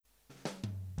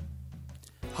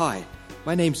Hi,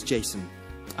 my name's Jason.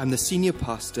 I'm the senior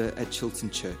pastor at Chilton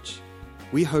Church.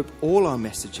 We hope all our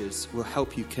messages will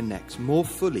help you connect more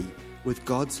fully with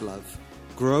God's love,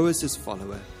 grow as His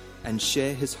follower, and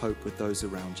share His hope with those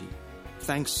around you.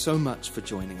 Thanks so much for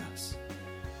joining us.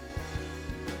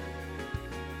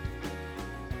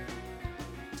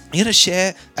 I'm going to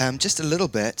share just a little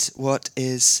bit what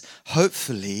is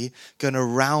hopefully going to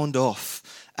round off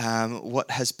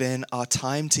what has been our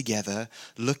time together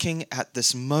looking at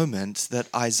this moment that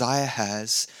Isaiah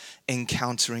has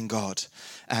encountering God.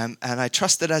 And I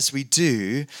trust that as we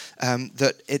do,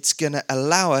 that it's going to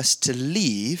allow us to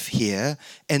leave here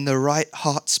in the right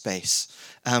heart space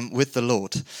with the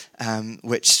Lord,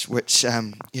 which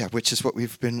is what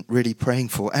we've been really praying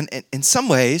for. And in some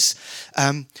ways,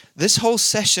 this whole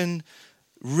session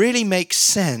really makes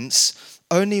sense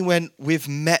only when we've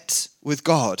met with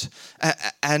God,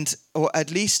 or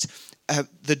at least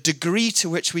the degree to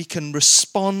which we can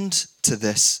respond to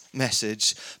this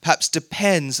message perhaps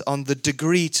depends on the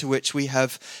degree to which we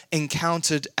have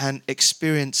encountered and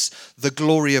experienced the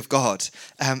glory of God,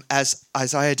 as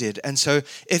Isaiah did. And so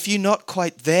if you're not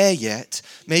quite there yet,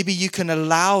 maybe you can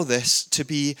allow this to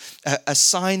be a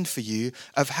sign for you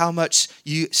of how much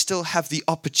you still have the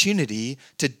opportunity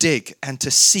to dig and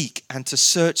to seek and to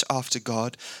search after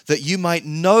God, that you might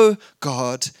know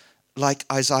God like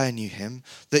Isaiah knew Him,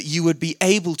 that you would be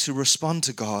able to respond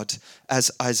to God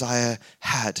as Isaiah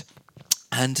had.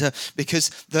 And because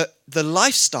the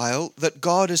lifestyle that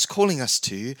God is calling us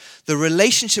to, the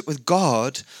relationship with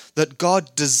God that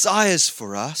God desires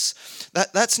for us,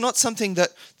 that's not something that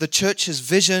the church's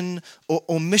vision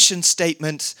or mission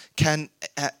statement can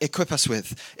equip us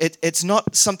with. It's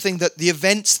not something that the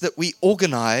events that we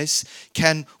organize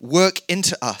can work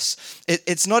into us.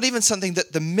 It's not even something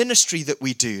that the ministry that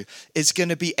we do is going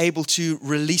to be able to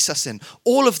release us in.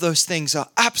 All of those things are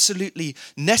absolutely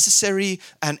necessary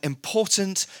and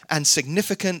important and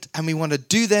significant, and we want to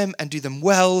do them and do them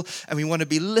well, and we want to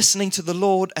be listening to the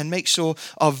Lord and make sure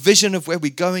our vision of where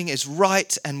we're going is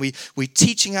right, and we're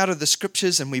teaching out of the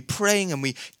scriptures, and we're praying, and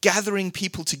we're gathering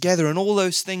people together, and all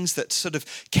those things that sort of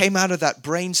came out of that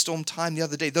brainstorm time the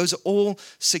other day. Those are all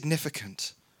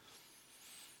significant,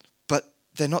 but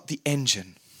they're not the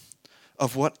engine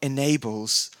of what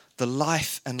enables the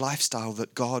life and lifestyle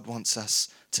that God wants us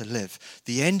to live.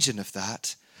 The engine of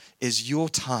that is your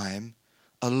time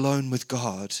alone with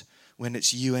God, when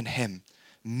it's you and Him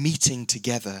meeting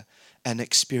together and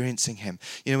experiencing Him.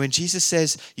 You know, when Jesus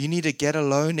says you need to get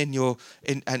alone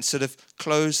and sort of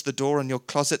close the door on your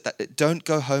closet, that don't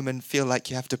go home and feel like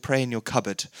you have to pray in your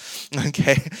cupboard.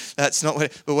 Okay, that's not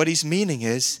what. But what He's meaning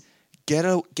is get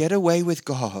away with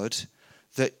God,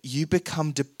 that you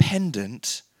become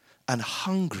dependent and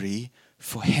hungry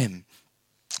for Him,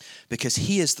 because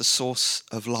He is the source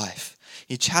of life.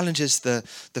 He challenges the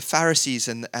Pharisees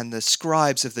and the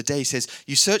scribes of the day. He says,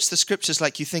 you search the scriptures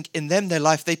like you think in them, their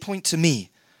life, they point to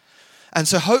me. And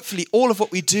so hopefully all of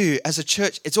what we do as a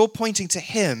church, it's all pointing to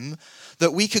Him,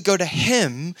 that we could go to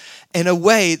Him in a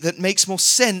way that makes more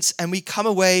sense, and we come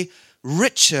away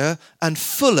richer and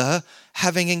fuller,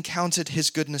 having encountered His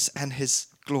goodness and His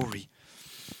glory.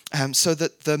 So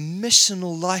that the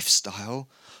missional lifestyle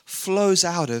flows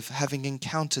out of having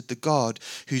encountered the God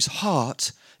whose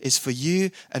heart is for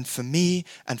you and for me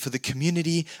and for the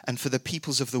community and for the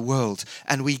peoples of the world.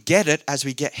 And we get it as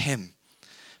we get Him,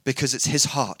 because it's His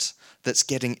heart that's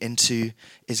getting into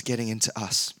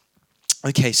us.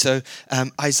 Okay, so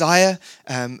Isaiah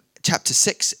chapter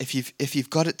 6, if you've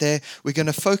got it there, we're going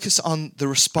to focus on the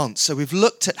response. So we've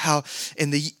looked at how in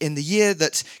the year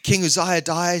that King Uzziah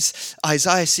dies,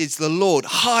 Isaiah sees the Lord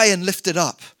high and lifted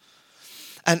up.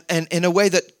 And in a way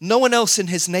that no one else in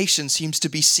his nation seems to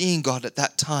be seeing God at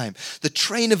that time. The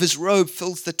train of His robe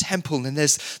fills the temple, and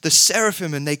there's the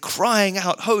seraphim, and they crying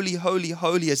out, holy, holy,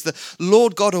 holy, as the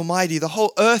Lord God Almighty. The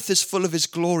whole earth is full of His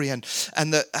glory, and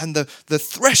the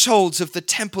thresholds of the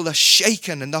temple are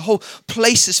shaken, and the whole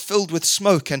place is filled with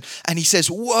smoke. And He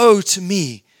says, woe to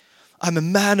me, I'm a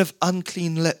man of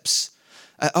unclean lips,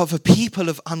 of a people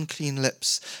of unclean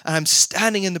lips. And I'm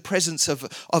standing in the presence of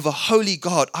a holy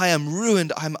God. I am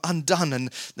ruined, I'm undone. And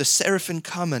the seraphim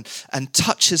come and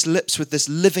touch His lips with this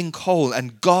living coal.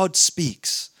 And God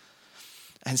speaks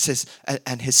and says,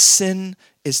 and His sin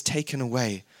is taken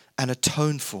away and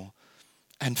atoned for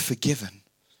and forgiven.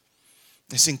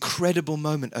 This incredible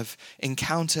moment of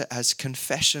encounter as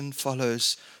confession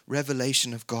follows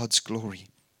revelation of God's glory.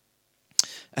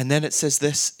 And then it says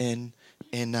this in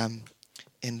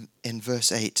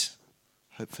verse 8,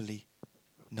 hopefully.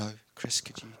 No, Chris,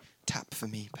 could you tap for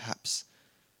me, perhaps?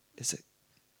 Is it?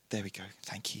 There we go.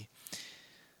 Thank you.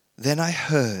 Then I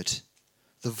heard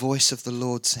the voice of the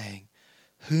Lord saying,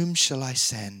 "Whom shall I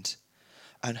send,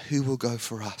 and who will go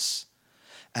for us?"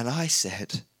 And I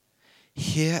said,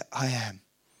 "Here I am.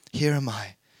 Here am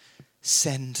I.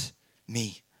 Send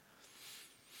me."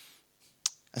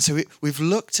 And so we've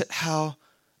looked at how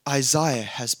Isaiah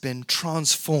has been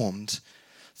transformed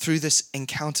through this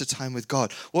encounter time with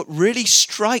God. What really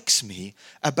strikes me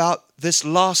about this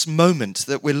last moment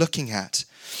that we're looking at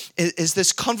is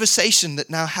this conversation that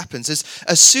now happens.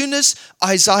 As soon as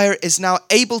Isaiah is now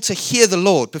able to hear the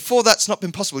Lord, before that's not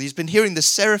been possible. He's been hearing the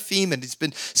seraphim and he's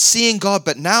been seeing God,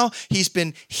 but now he's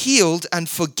been healed and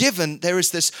forgiven. There is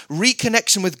this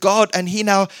reconnection with God, and he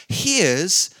now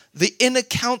hears the inner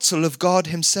counsel of God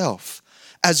himself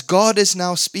as God is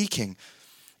now speaking.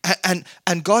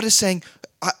 And God is saying,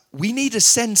 we need to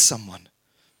send someone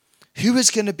who is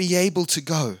going to be able to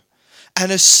go. And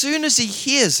as soon as he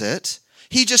hears it,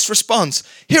 he just responds,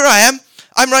 "Here I am.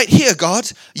 I'm right here,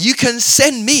 God. You can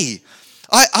send me.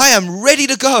 I am ready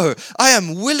to go. I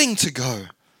am willing to go."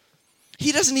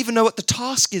 He doesn't even know what the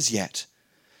task is yet.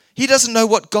 He doesn't know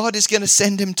what God is going to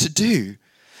send him to do.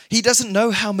 He doesn't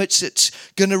know how much it's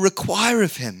going to require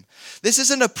of him. This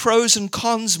isn't a pros and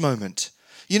cons moment.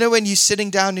 You know, when you're sitting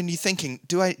down and you're thinking,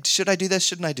 should I do this?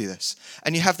 Shouldn't I do this?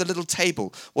 And you have the little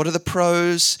table. What are the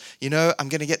pros? You know, I'm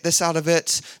going to get this out of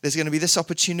it. There's going to be this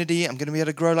opportunity. I'm going to be able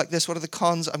to grow like this. What are the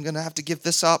cons? I'm going to have to give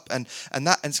this up and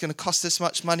that, and it's going to cost this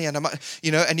much money. And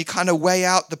and you kind of weigh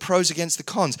out the pros against the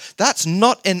cons. That's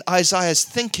not in Isaiah's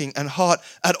thinking and heart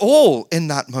at all in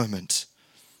that moment.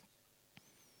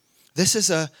 This is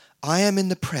I am in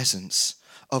the presence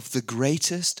of the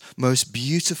greatest, most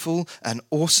beautiful and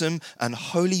awesome and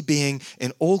holy being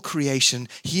in all creation.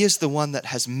 He is the one that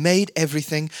has made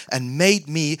everything and made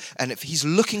me. And if he's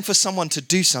looking for someone to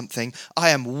do something,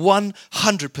 I am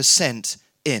 100%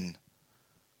 in.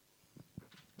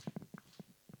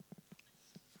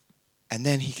 And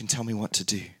then he can tell me what to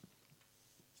do.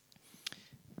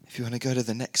 If you want to go to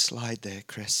the next slide there,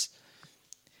 Chris.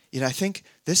 You know, I think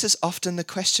this is often the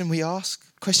question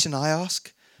I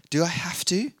ask. Do I have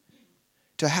to?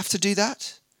 Do I have to do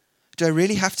that? Do I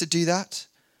really have to do that?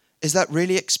 Is that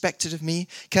really expected of me?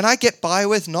 Can I get by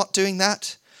with not doing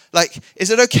that? Like, is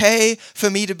it okay for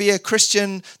me to be a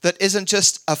Christian that isn't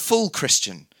just a full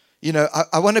Christian? You know,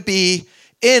 I want to be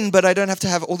in, but I don't have to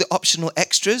have all the optional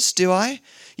extras, do I?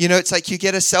 You know, it's like you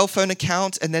get a cell phone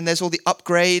account and then there's all the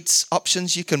upgrades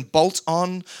options you can bolt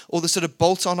on, all the sort of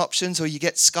bolt-on options, or you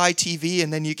get Sky TV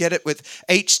and then you get it with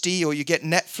HD, or you get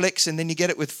Netflix and then you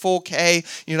get it with 4K. And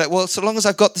you're like, well, so long as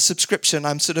I've got the subscription,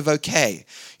 I'm sort of okay.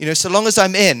 You know, so long as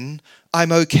I'm in,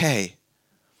 I'm okay.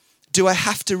 Do I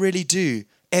have to really do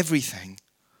everything?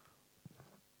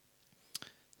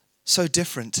 So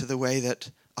different to the way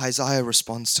that Isaiah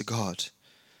responds to God.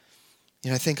 You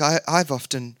know, I think I've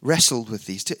often wrestled with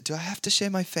these. Do I have to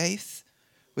share my faith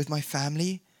with my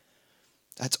family?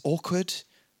 That's awkward.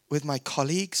 With my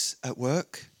colleagues at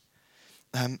work.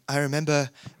 I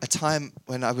remember a time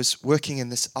when I was working in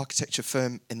this architecture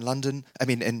firm in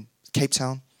in Cape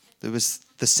Town. There was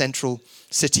the central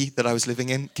city that I was living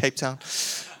in, Cape Town.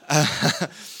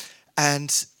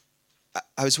 And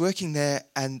I was working there,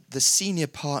 and the senior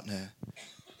partner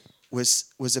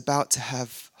was about to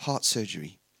have heart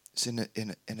surgery. It's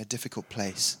in a difficult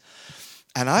place.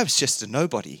 And I was just a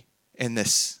nobody in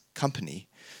this company,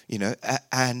 you know,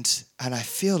 and I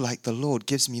feel like the Lord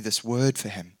gives me this word for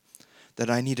him that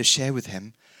I need to share with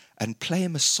him and play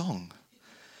him a song.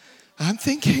 I'm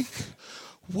thinking,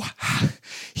 wow,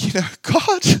 you know,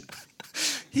 God,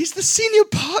 he's the senior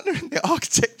partner in the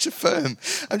architecture firm.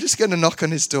 I'm just going to knock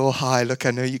on his door. Hi, look,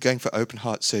 I know you're going for open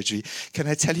heart surgery. Can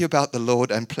I tell you about the Lord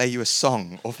and play you a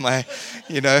song of my,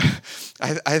 you know,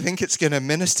 I think it's going to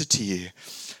minister to you.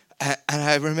 And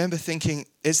I remember thinking,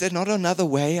 is there not another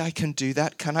way I can do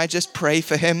that? Can I just pray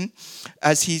for him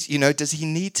as he's, you know, does he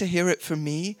need to hear it from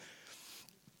me?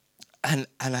 And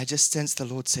I just sensed the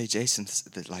Lord say, Jason,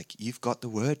 that like, you've got the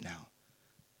word now.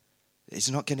 He's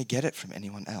not going to get it from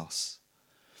anyone else.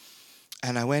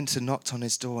 And I went and knocked on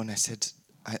his door and I said,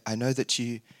 I know that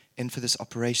you in for this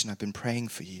operation. I've been praying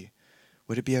for you.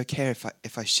 Would it be okay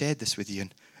if I shared this with you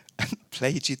and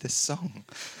played you this song?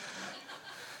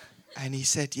 And he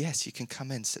said, yes, you can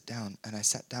come in, sit down. And I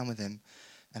sat down with him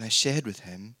and I shared with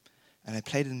him and I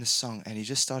played him the song and he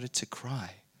just started to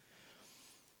cry.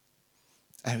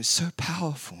 And it was so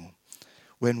powerful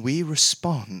when we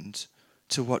respond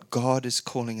to what God is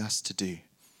calling us to do.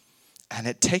 And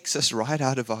it takes us right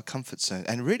out of our comfort zone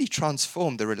and really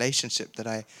transformed the relationship that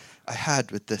I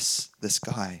had with this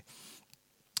guy.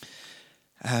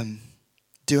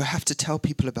 Do I have to tell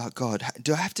people about God?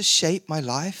 Do I have to shape my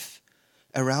life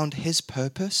around his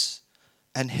purpose?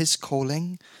 and his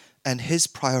calling and his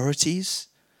priorities?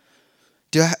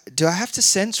 Do I have to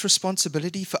sense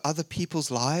responsibility for other people's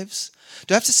lives?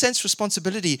 Do I have to sense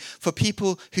responsibility for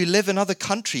people who live in other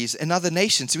countries, in other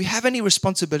nations? Do we have any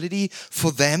responsibility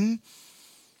for them?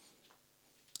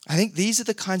 I think these are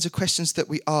the kinds of questions that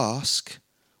we ask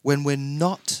when we're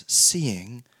not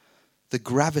seeing the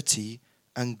gravity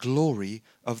and glory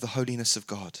of the holiness of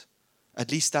God.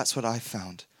 At least that's what I've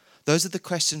found. Those are the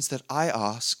questions that I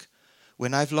ask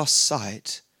when I've lost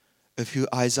sight of who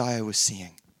Isaiah was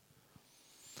seeing.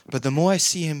 But the more I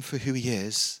see him for who he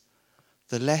is,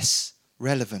 the less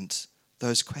relevant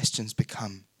those questions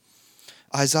become.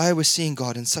 Isaiah was seeing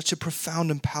God in such a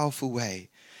profound and powerful way.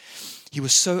 He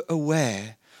was so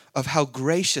aware of how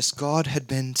gracious God had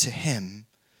been to him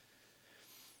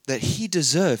that he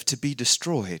deserved to be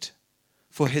destroyed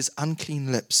for his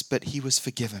unclean lips, but he was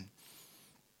forgiven.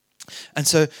 And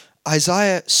so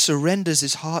Isaiah surrenders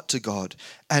his heart to God,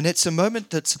 and it's a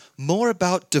moment that's more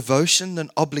about devotion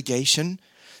than obligation.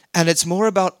 And it's more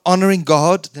about honoring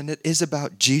God than it is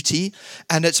about duty.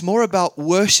 And it's more about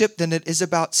worship than it is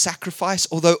about sacrifice,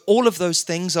 although all of those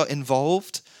things are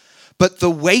involved. But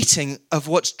the weighting of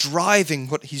what's driving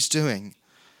what he's doing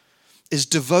is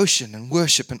devotion and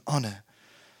worship and honor.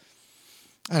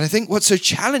 And I think what's so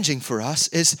challenging for us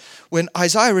is when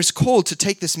Isaiah is called to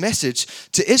take this message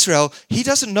to Israel, he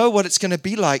doesn't know what it's going to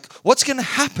be like. What's going to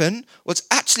happen, what's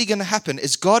actually going to happen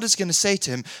is God is going to say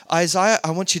to him, Isaiah,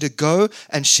 I want you to go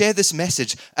and share this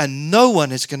message, and no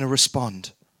one is going to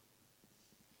respond.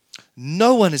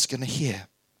 No one is going to hear.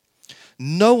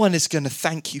 No one is going to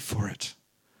thank you for it.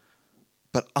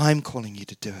 But I'm calling you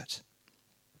to do it.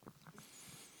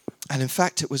 And in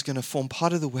fact, it was going to form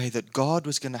part of the way that God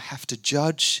was going to have to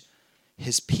judge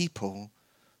his people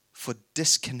for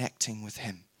disconnecting with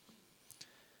him.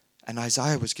 And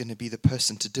Isaiah was going to be the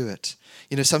person to do it.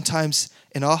 You know, sometimes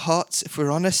in our hearts, if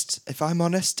we're honest, if I'm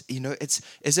honest, you know,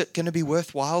 is it going to be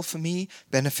worthwhile for me,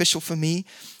 beneficial for me?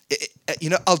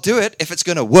 I'll do it if it's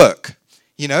going to work.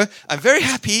 You know, I'm very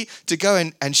happy to go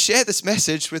and share this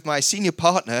message with my senior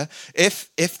partner if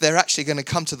they're actually going to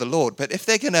come to the Lord. But if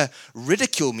they're going to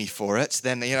ridicule me for it,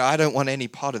 then, I don't want any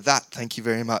part of that. Thank you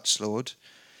very much, Lord.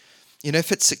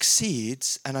 If it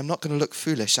succeeds and I'm not going to look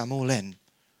foolish, I'm all in.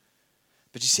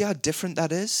 But you see how different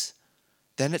that is?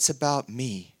 Then it's about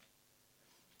me.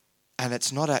 And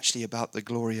it's not actually about the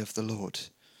glory of the Lord.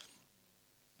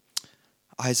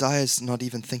 Isaiah's not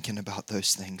even thinking about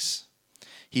those things.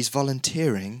 He's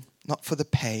volunteering, not for the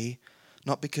pay,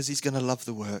 not because he's going to love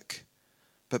the work,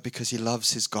 but because he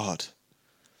loves his God.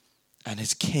 And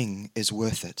his king is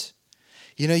worth it.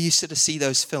 You sort of see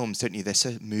those films, don't you? They're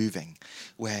so moving,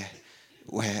 where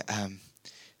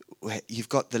you've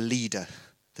got the leader,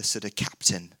 the sort of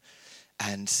captain,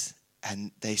 and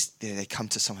they come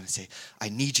to someone and say, I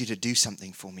need you to do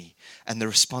something for me. And the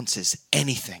response is,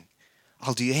 anything.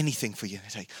 I'll do anything for you.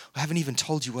 And they're like, I haven't even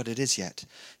told you what it is yet.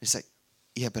 It's like,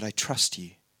 yeah, but I trust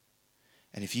you.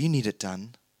 And if you need it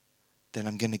done, then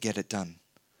I'm going to get it done.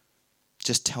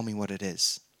 Just tell me what it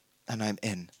is, and I'm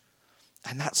in.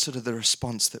 And that's sort of the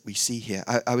response that we see here.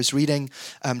 I was reading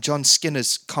John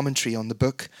Skinner's commentary on the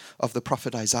book of the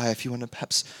prophet Isaiah. If you want to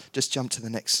perhaps just jump to the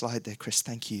next slide there, Chris,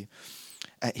 thank you.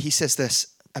 He says this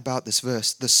about this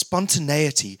verse: the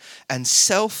spontaneity and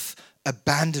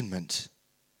self-abandonment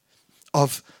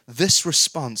of this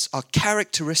response are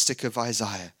characteristic of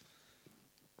Isaiah.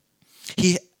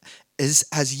 He is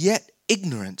as yet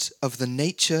ignorant of the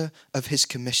nature of his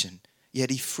commission, yet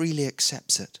he freely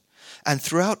accepts it. And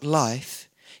throughout life,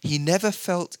 he never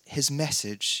felt his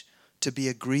message to be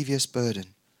a grievous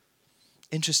burden.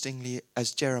 Interestingly,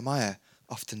 as Jeremiah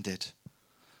often did.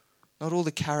 Not all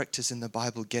the characters in the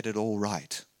Bible get it all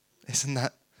right. Isn't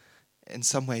that in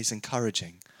some ways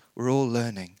encouraging? We're all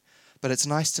learning. But it's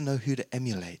nice to know who to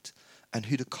emulate and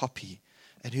who to copy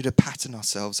and who to pattern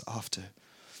ourselves after.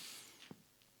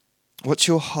 What's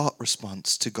your heart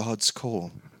response to God's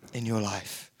call in your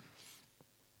life?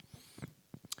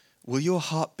 Will your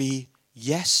heart be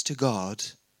yes to God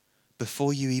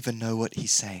before you even know what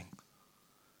he's saying?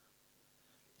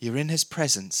 You're in his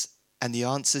presence and the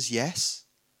answer's yes?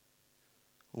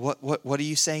 What are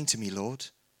you saying to me, Lord?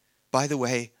 By the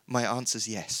way, my answer's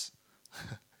yes.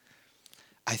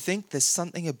 I think there's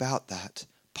something about that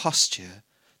posture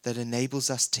that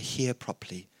enables us to hear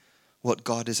properly what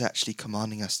God is actually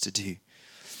commanding us to do.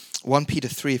 1 Peter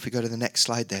 3, if we go to the next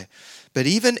slide there. But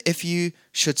even if you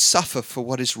should suffer for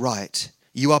what is right,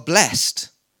 you are blessed.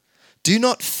 Do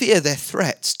not fear their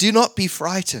threats. Do not be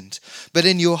frightened. But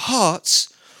in your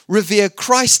hearts, revere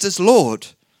Christ as Lord.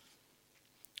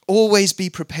 always be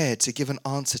prepared to give an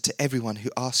answer to everyone who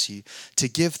asks you, to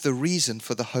give the reason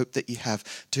for the hope that you have.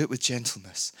 Do it with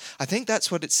gentleness. I think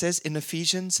that's what it says in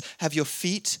Ephesians. Have your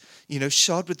feet,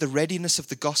 shod with the readiness of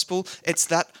the gospel. It's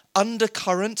that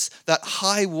undercurrent, that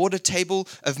high water table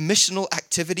of missional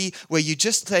activity where you're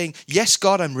just saying, yes,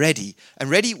 God, I'm ready. I'm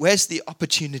ready. Where's the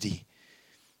opportunity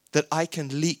that I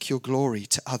can leak your glory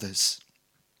to others?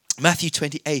 Matthew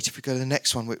 28, if we go to the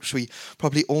next one, which we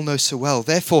probably all know so well.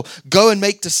 Therefore, go and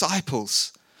make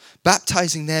disciples,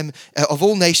 baptizing them of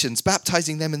all nations,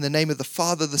 baptizing them in the name of the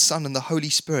Father, the Son, and the Holy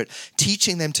Spirit,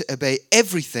 teaching them to obey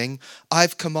everything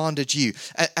I've commanded you.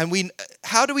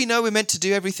 How do we know we're meant to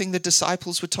do everything the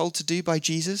disciples were told to do by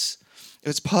Jesus?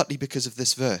 It's partly because of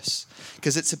this verse.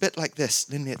 Because it's a bit like this.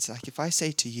 Lindley, it's like if I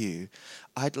say to you,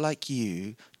 I'd like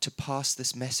you to pass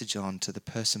this message on to the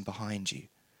person behind you.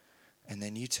 And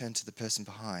then you turn to the person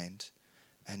behind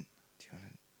and do you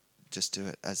want to just do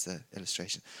it as the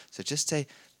illustration? So just say,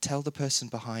 tell the person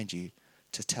behind you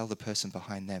to tell the person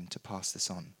behind them to pass this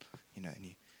on. And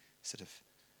you sort of...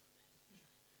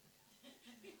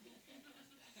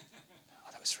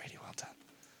 Oh, that was really well done.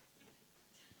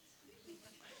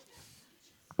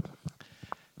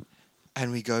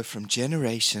 And we go from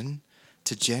generation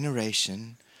to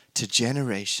generation to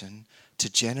generation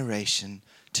to generation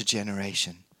to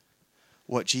generation.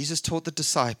 What Jesus taught the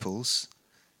disciples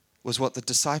was what the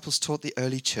disciples taught the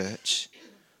early church,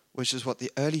 which is what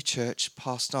the early church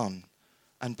passed on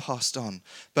and passed on.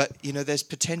 But, there's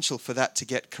potential for that to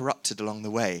get corrupted along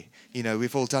the way.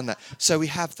 We've all done that. So we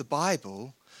have the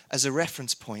Bible as a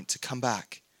reference point to come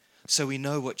back. So we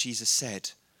know what Jesus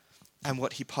said and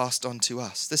what he passed on to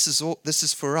us. This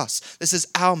is for us. This is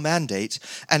our mandate,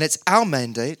 and it's our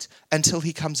mandate until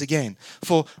he comes again.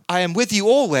 For I am with you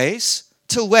always.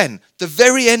 Till when? The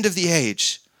very end of the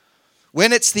age.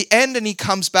 When it's the end and he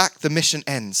comes back, the mission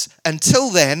ends. Until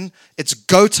then, it's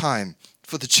go time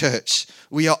for the church.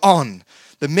 We are on.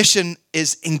 The mission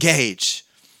is engage.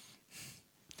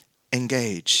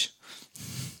 Engage.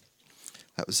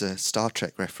 That was a Star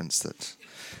Trek reference that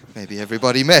maybe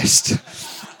everybody missed.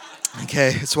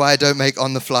 Okay, that's why I don't make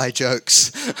on-the-fly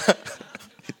jokes.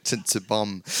 It's a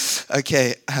bomb.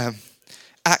 Okay,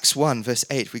 Acts 1, verse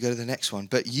 8, we go to the next one.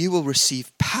 But you will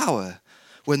receive power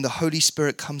when the Holy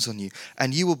Spirit comes on you,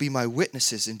 and you will be my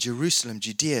witnesses in Jerusalem,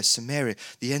 Judea, Samaria,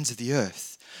 the ends of the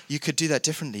earth. You could do that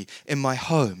differently. In my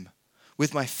home,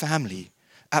 with my family,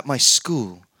 at my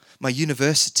school, my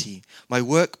university, my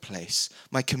workplace,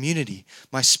 my community,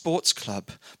 my sports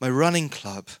club, my running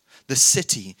club, the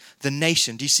city, the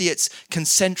nation. Do you see it's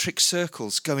concentric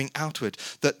circles going outward?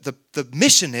 The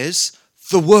mission is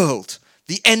the world.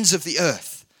 The ends of the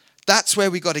earth. That's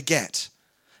where we got to get.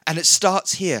 And it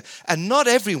starts here. And not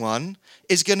everyone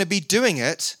is going to be doing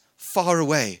it far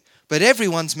away. But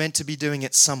everyone's meant to be doing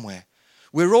it somewhere.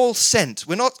 We're all sent.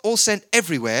 We're not all sent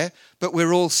everywhere, but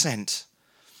we're all sent.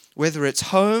 Whether it's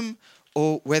home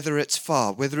or whether it's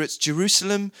far. Whether it's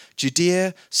Jerusalem,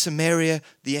 Judea, Samaria,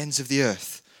 the ends of the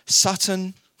earth.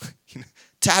 Sutton,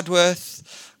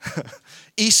 Tadworth,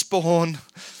 Eastbourne,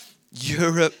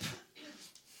 Europe,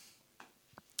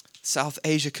 South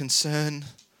Asia concern,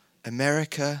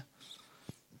 America.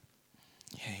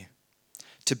 Yeah.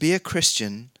 To be a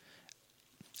Christian,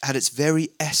 at its very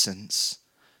essence,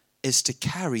 is to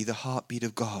carry the heartbeat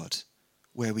of God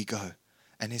where we go.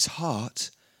 And his heart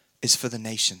is for the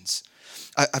nations.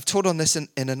 I've taught on this in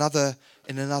another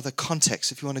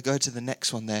context. If you want to go to the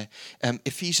next one there,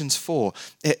 Ephesians 4.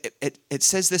 It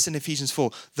says this in Ephesians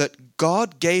 4, that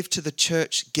God gave to the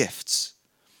church gifts,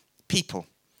 people.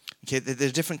 Okay, there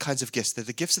are different kinds of gifts. There are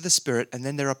the gifts of the Spirit, and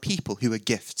then there are people who are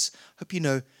gifts. Hope you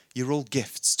know you're all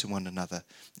gifts to one another.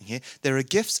 Okay? There are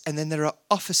gifts, and then there are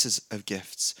offices of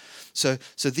gifts. So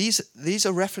these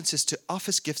are references to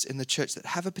office gifts in the church that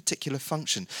have a particular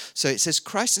function. So it says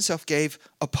Christ himself gave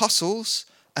apostles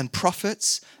and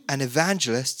prophets and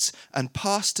evangelists and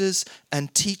pastors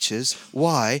and teachers.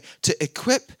 Why? To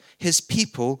equip his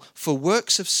people for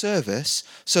works of service,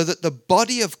 so that the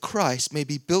body of Christ may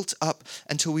be built up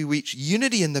until we reach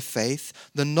unity in the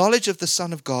faith, the knowledge of the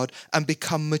Son of God, and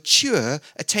become mature,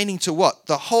 attaining to what?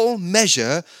 The whole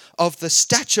measure of the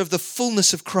stature of the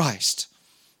fullness of Christ.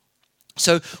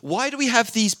 So why do we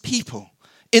have these people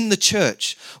in the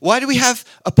church? Why do we have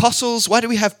apostles? Why do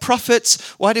we have prophets?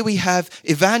 Why do we have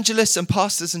evangelists and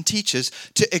pastors and teachers?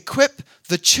 To equip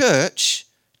the church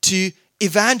to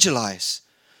evangelize,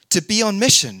 to be on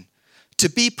mission, to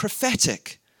be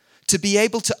prophetic, to be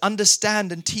able to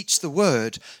understand and teach the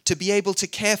word, to be able to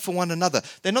care for one another.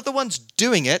 They're not the ones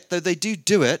doing it, though they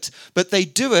do it, but they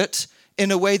do it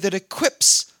in a way that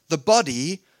equips the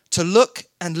body to look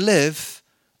and live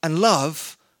and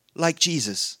love like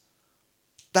Jesus.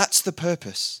 That's the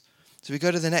purpose. So we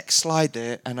go to the next slide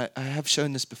there, and I have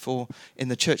shown this before in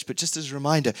the church, but just as a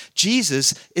reminder,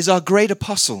 Jesus is our great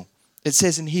apostle. It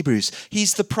says in Hebrews,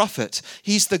 he's the prophet.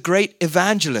 He's the great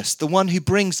evangelist, the one who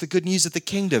brings the good news of the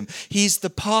kingdom. He's the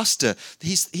pastor.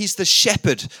 He's the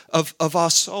shepherd of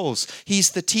our souls.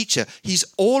 He's the teacher. He's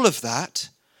all of that,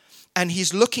 and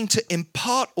he's looking to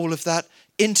impart all of that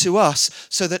into us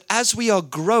so that as we are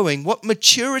growing, what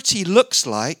maturity looks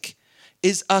like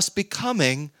is us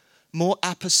becoming more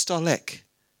apostolic.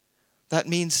 That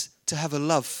means to have a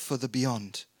love for the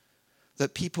beyond,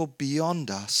 that people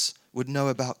beyond us would know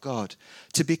about God,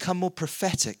 to become more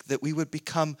prophetic, that we would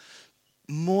become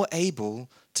more able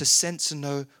to sense and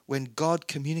know when God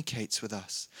communicates with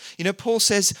us. You know, Paul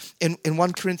says in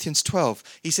 1 Corinthians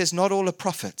 12, he says, not all are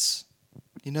prophets.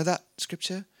 You know that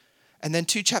scripture? And then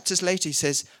 2 chapters later, he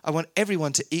says, I want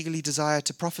everyone to eagerly desire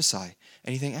to prophesy.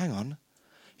 And you think, hang on,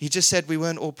 he just said we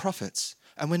weren't all prophets.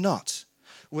 And we're not.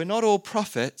 We're not all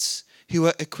prophets who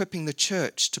are equipping the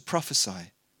church to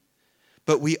prophesy.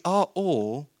 But we are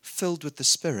all filled with the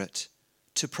Spirit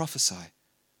to prophesy.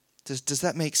 Does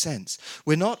that make sense?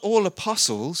 We're not all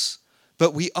apostles,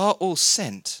 but we are all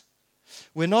sent.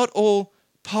 We're not all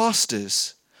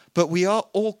pastors, but we are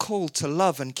all called to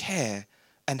love and care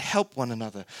and help one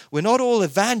another. We're not all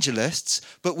evangelists,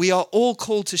 but we are all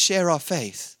called to share our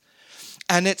faith.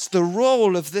 And it's the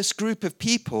role of this group of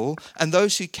people and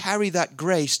those who carry that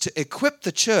grace to equip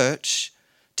the church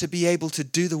to be able to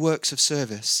do the works of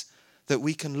service, that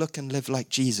we can look and live like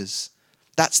Jesus.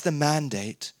 That's the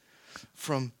mandate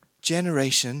from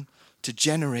generation to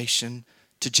generation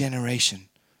to generation,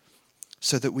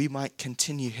 so that we might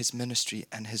continue his ministry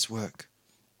and his work.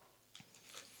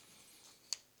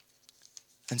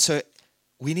 And so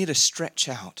we need to stretch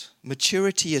out.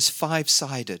 Maturity is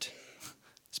 5-sided.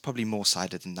 It's probably more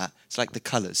sided than that. It's like the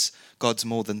colors. God's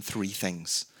more than 3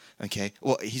 things. Okay?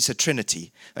 Well, he's a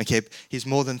trinity. Okay? He's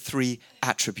more than 3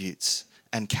 attributes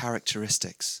and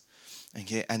characteristics.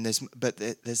 Okay? And there's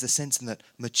the sense in that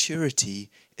maturity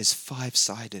is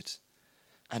 5-sided.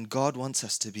 And God wants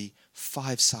us to be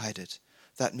 5-sided.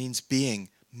 That means being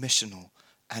missional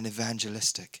and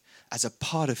evangelistic as a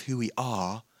part of who we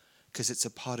are, because it's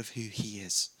a part of who he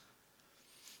is.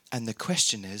 And the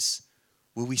question is,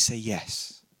 will we say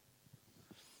yes?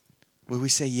 Will we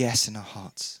say yes in our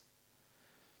hearts?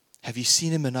 Have you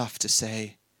seen him enough to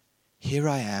say, here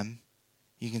I am,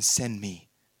 you can send me.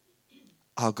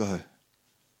 I'll go.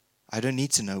 I don't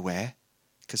need to know where,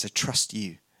 because I trust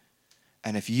you.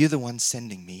 And if you're the one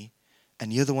sending me,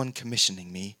 and you're the one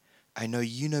commissioning me, I know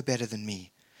you know better than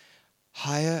me.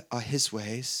 Higher are his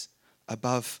ways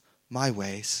above my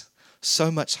ways,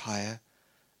 so much higher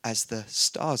as the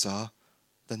stars are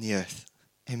than the earth.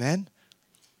 Amen?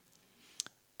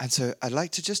 And so I'd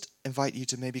like to just invite you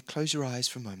to maybe close your eyes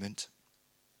for a moment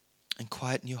and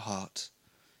quieten your heart.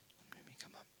 Maybe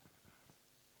come up.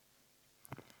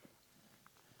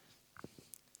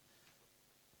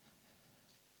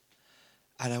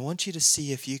 And I want you to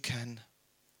see if you can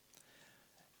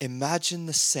imagine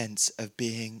the sense of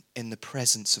being in the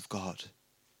presence of God.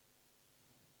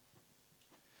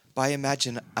 By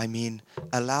imagine, I mean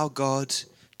allow God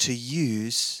to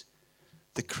use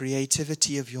the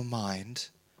creativity of your mind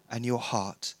and your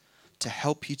heart to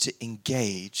help you to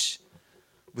engage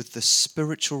with the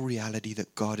spiritual reality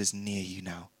that God is near you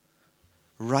now.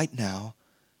 Right now,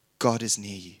 God is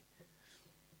near you.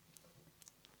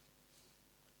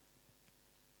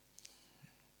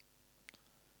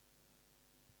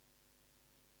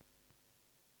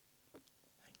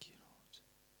 Thank you, Lord.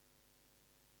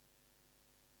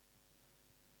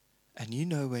 And you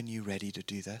know when you're ready to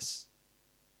do this.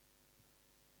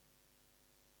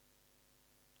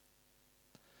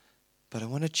 But I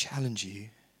want to challenge you,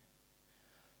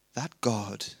 that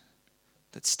God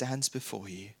that stands before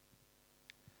you,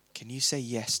 can you say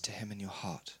yes to him in your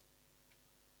heart?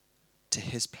 To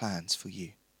his plans for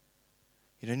you?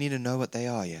 You don't need to know what they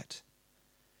are yet.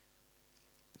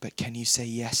 But can you say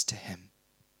yes to him?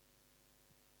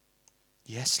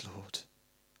 Yes, Lord.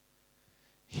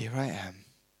 Here I am.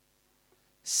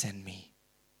 Send me.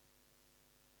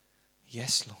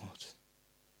 Yes, Lord.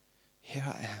 Here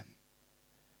I am.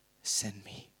 Send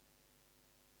me.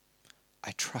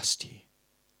 I trust you.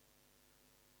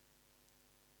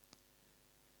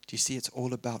 Do you see, it's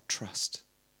all about trust.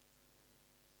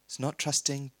 It's not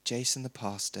trusting Jason the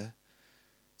pastor.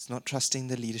 It's not trusting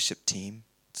the leadership team.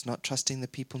 It's not trusting the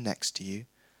people next to you.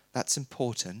 That's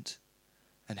important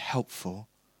and helpful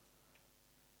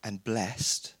and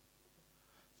blessed.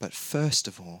 But first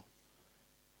of all,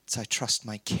 it's I trust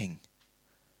my King.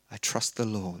 I trust the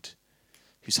Lord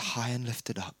who's high and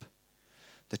lifted up.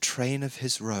 The train of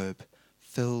his robe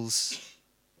fills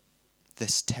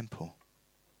this temple.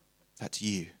 That's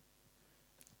you.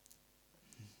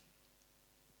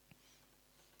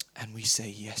 And we say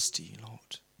yes to you,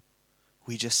 Lord.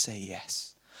 We just say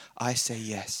yes. I say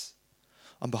yes.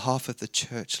 On behalf of the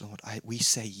church, Lord, we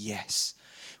say yes.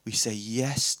 We say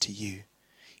yes to you.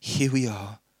 Here we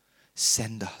are.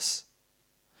 Send us.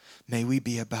 May we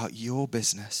be about your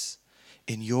business,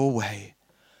 in your way,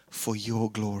 for your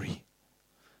glory.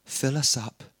 Fill us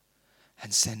up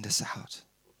and send us out.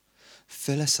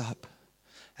 Fill us up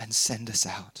and send us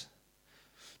out.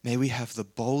 May we have the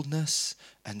boldness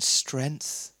and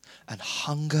strength and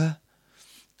hunger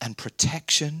and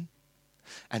protection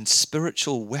and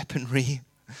spiritual weaponry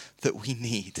that we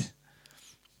need.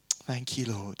 Thank you,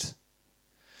 Lord,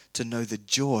 to know the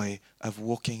joy of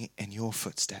walking in your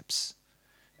footsteps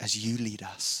as you lead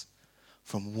us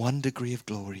from one degree of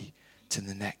glory to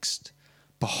the next,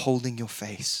 beholding your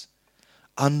face,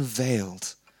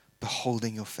 unveiled,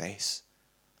 beholding your face.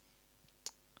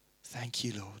 Thank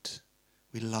you, Lord.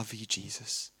 We love you,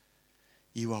 Jesus.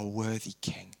 You are worthy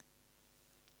King.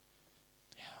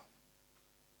 Yeah.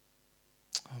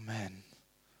 Amen.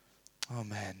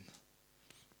 Amen.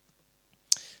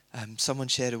 Someone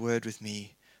shared a word with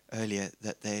me earlier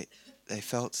that they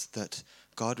felt that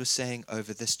God was saying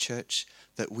over this church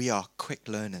that we are quick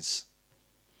learners.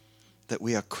 That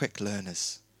we are quick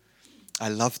learners. I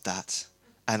love that.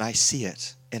 And I see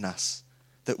it in us.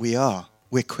 That we're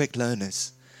quick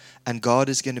learners. And God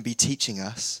is going to be teaching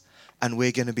us. And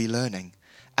we're going to be learning.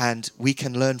 And we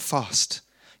can learn fast.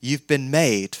 You've been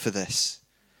made for this.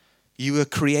 You were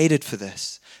created for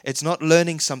this. It's not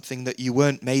learning something that you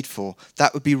weren't made for.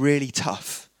 That would be really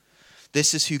tough.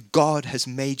 This is who God has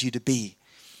made you to be.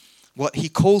 What he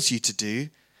calls you to do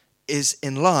is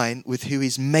in line with who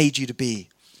he's made you to be.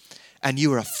 And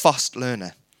you are a fast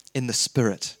learner in the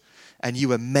Spirit. And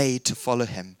you are made to follow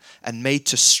him and made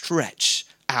to stretch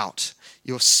out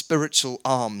your spiritual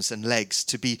arms and legs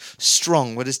to be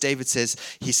strong. What does David says?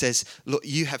 He says, look,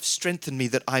 you have strengthened me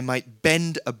that I might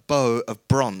bend a bow of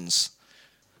bronze.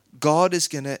 God is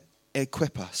going to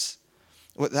equip us.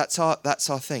 Well, that's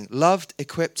our thing. Loved,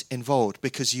 equipped, involved,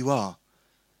 because you are.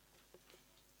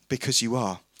 Because you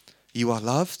are. You are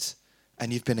loved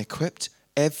and you've been equipped.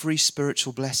 Every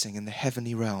spiritual blessing in the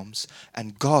heavenly realms,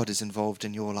 and God is involved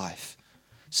in your life.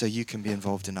 So you can be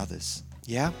involved in others.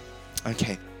 Yeah?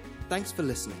 Okay. Thanks for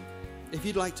listening. If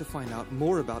you'd like to find out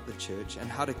more about the church and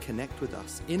how to connect with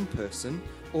us in person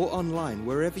or online,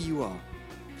 wherever you are,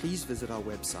 please visit our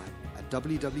website at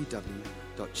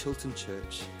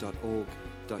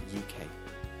www.chiltonchurch.org.uk.